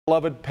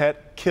Beloved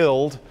pet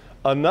killed,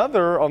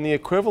 another on the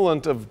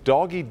equivalent of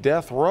doggy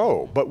death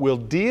row. But will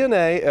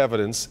DNA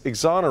evidence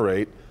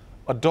exonerate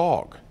a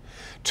dog?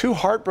 Two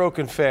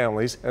heartbroken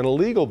families and a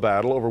legal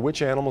battle over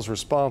which animal is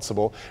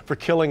responsible for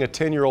killing a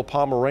 10-year-old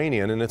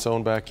Pomeranian in its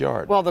own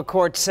backyard. Well, the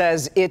court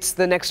says it's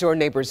the next-door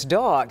neighbor's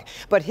dog,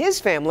 but his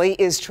family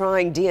is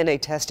trying DNA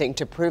testing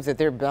to prove that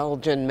their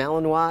Belgian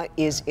Malinois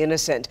is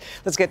innocent.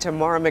 Let's get to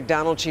Mara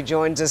McDonald. She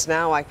joins us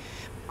now. I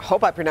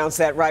hope I pronounced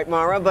that right,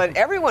 Mara, but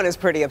everyone is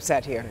pretty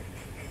upset here.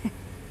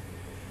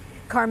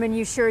 Carmen,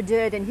 you sure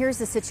did. And here's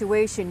the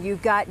situation.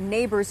 You've got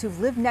neighbors who've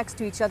lived next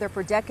to each other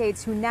for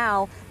decades who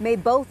now may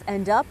both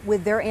end up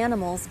with their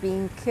animals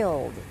being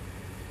killed.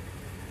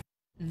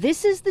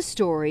 This is the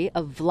story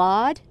of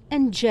Vlad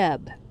and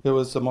Jeb. It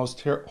was the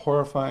most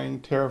horrifying,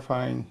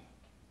 terrifying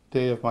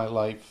day of my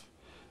life.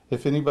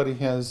 If anybody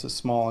has a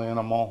small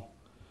animal,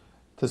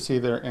 to see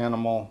their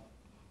animal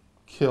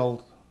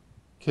killed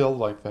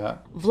like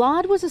that.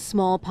 Vlad was a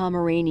small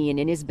Pomeranian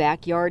in his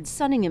backyard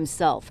sunning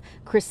himself.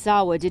 Chris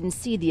Sawa didn't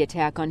see the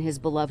attack on his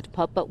beloved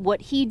pup, but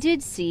what he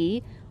did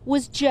see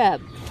was Jeb,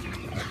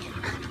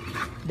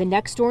 the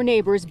next-door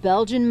neighbor's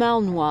Belgian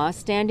Malinois,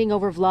 standing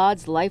over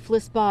Vlad's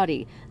lifeless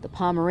body. The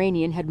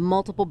Pomeranian had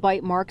multiple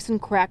bite marks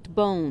and cracked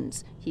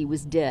bones. He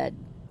was dead.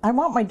 I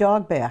want my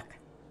dog back,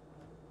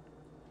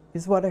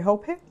 is what I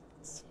hope happens.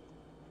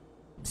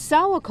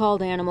 Sawa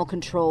called animal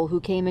control, who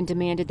came and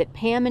demanded that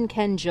Pam and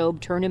Ken Job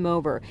turn him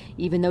over,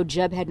 even though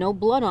Jeb had no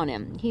blood on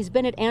him. He's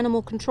been at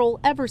animal control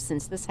ever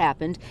since this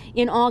happened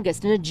in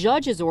August, and a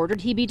judge has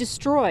ordered he be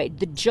destroyed.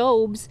 The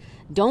Jobs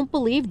don't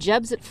believe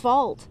Jeb's at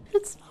fault.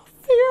 It's not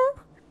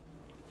fair.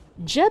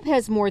 Jeb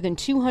has more than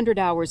 200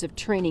 hours of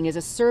training as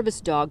a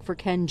service dog for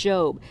Ken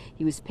Job.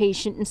 He was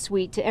patient and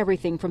sweet to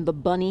everything from the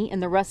bunny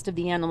and the rest of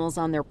the animals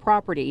on their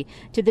property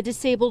to the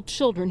disabled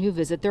children who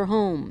visit their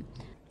home.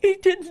 He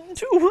didn't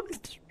do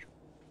it.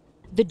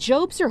 The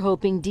Jobs are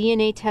hoping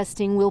DNA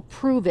testing will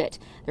prove it.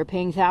 They're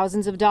paying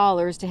thousands of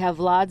dollars to have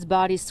Vlad's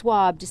body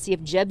swabbed to see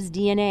if Jeb's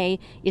DNA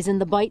is in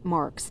the bite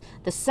marks.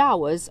 The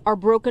Sawas are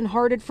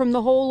brokenhearted from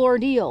the whole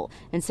ordeal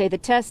and say the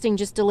testing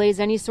just delays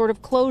any sort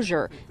of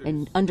closure.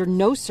 And under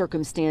no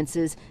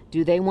circumstances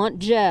do they want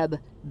Jeb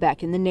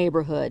back in the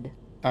neighborhood.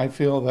 I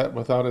feel that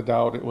without a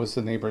doubt it was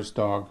the neighbor's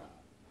dog.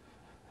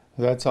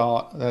 That's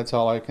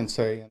all I can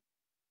say.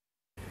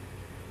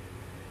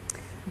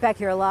 Back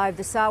here alive,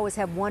 the Sawas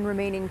have one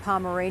remaining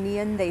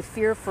Pomeranian. They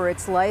fear for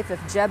its life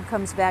if Jeb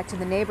comes back to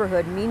the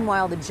neighborhood.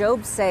 Meanwhile, the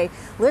Jobs say,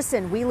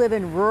 listen, we live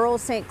in rural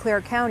St.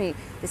 Clair County.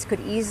 This could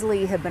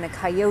easily have been a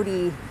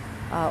coyote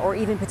or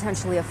even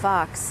potentially a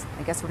fox.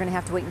 I guess we're going to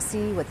have to wait and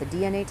see what the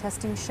DNA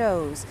testing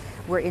shows.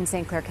 We're in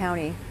St. Clair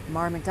County.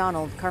 Mara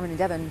McDonald, Carmen and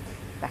Devin,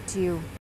 back to you.